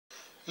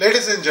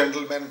Ladies and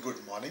gentlemen,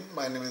 good morning.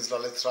 My name is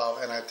Lalit Rao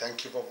and I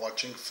thank you for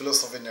watching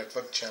Philosophy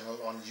Network channel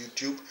on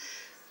YouTube.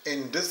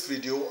 In this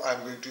video, I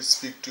am going to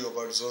speak to you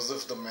about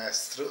Joseph de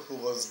Maistre, who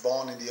was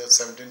born in the year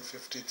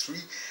 1753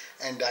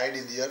 and died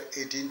in the year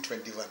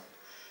 1821.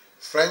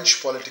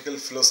 French political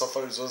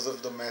philosopher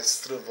Joseph de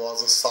Maistre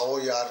was a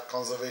Savoyard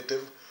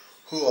conservative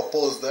who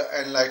opposed the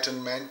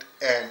Enlightenment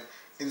and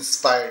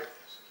inspired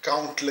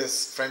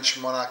countless French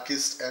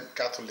monarchists and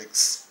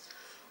Catholics.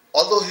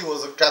 Although he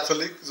was a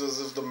Catholic,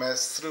 Joseph de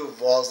Maistre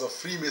was a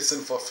Freemason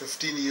for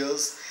 15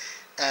 years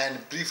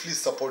and briefly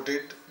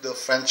supported the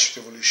French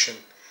Revolution.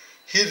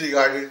 He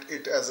regarded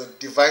it as a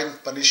divine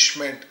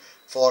punishment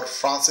for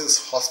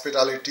France's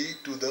hospitality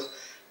to the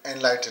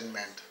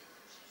Enlightenment.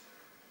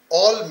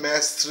 All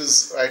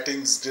Maistre's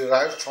writings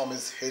derived from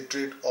his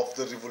hatred of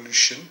the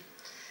Revolution.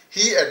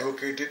 He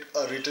advocated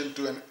a return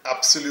to an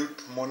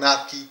absolute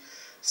monarchy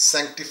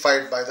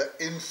sanctified by the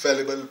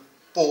infallible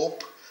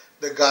Pope,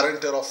 the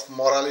guarantor of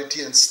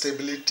morality and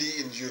stability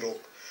in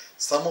Europe.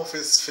 Some of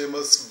his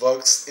famous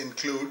works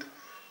include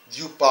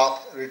Du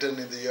Pape, written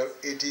in the year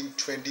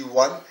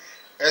 1821,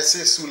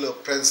 Essai sur le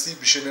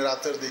principe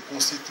générateur des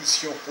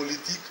constitutions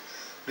politiques,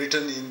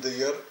 written in the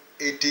year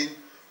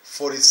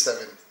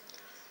 1847.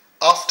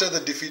 After the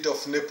defeat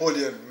of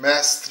Napoleon,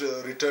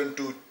 Maistre returned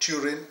to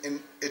Turin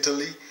in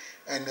Italy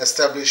and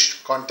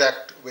established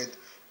contact with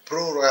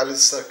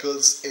pro-royalist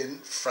circles in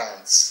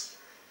France.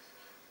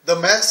 De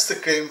Maistre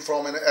came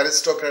from an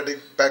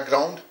aristocratic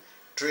background,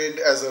 trained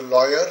as a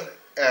lawyer,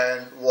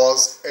 and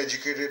was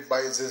educated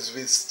by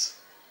Jesuits.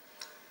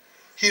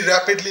 He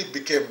rapidly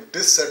became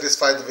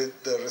dissatisfied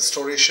with the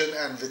Restoration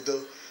and with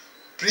the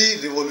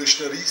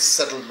pre-revolutionary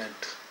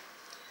settlement.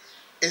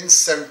 In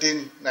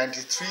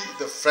 1793,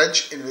 the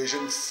French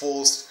invasion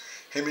forced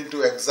him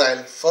into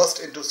exile,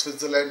 first into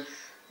Switzerland,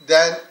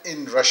 then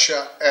in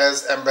Russia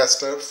as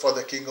ambassador for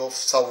the King of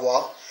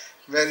Savoy,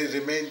 where he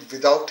remained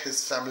without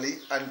his family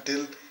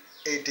until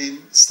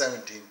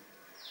 1817.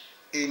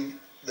 In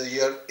the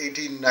year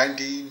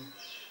 1819,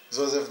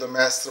 Joseph de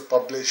Maistre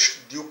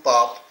published Du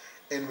Pape,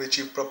 in which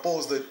he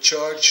proposed the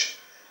Church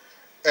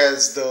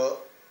as the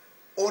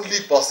only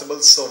possible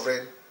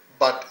sovereign,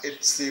 but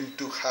it seemed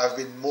to have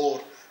been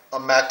more a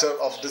matter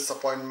of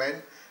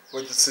disappointment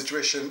with the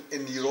situation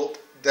in Europe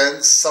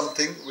than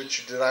something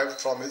which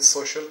derived from his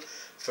social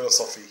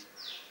philosophy.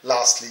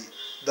 Lastly,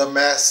 de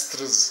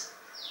Maistre's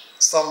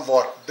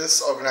somewhat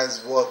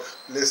disorganized work,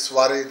 Les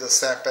Soirées de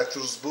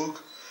Saint-Petersbourg,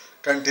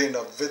 contained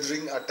a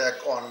withering attack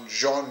on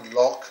John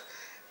Locke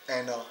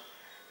and a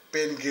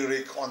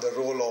panegyric on the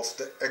role of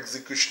the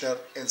executioner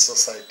in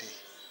society.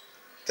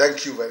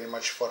 Thank you very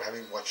much for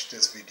having watched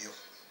this video.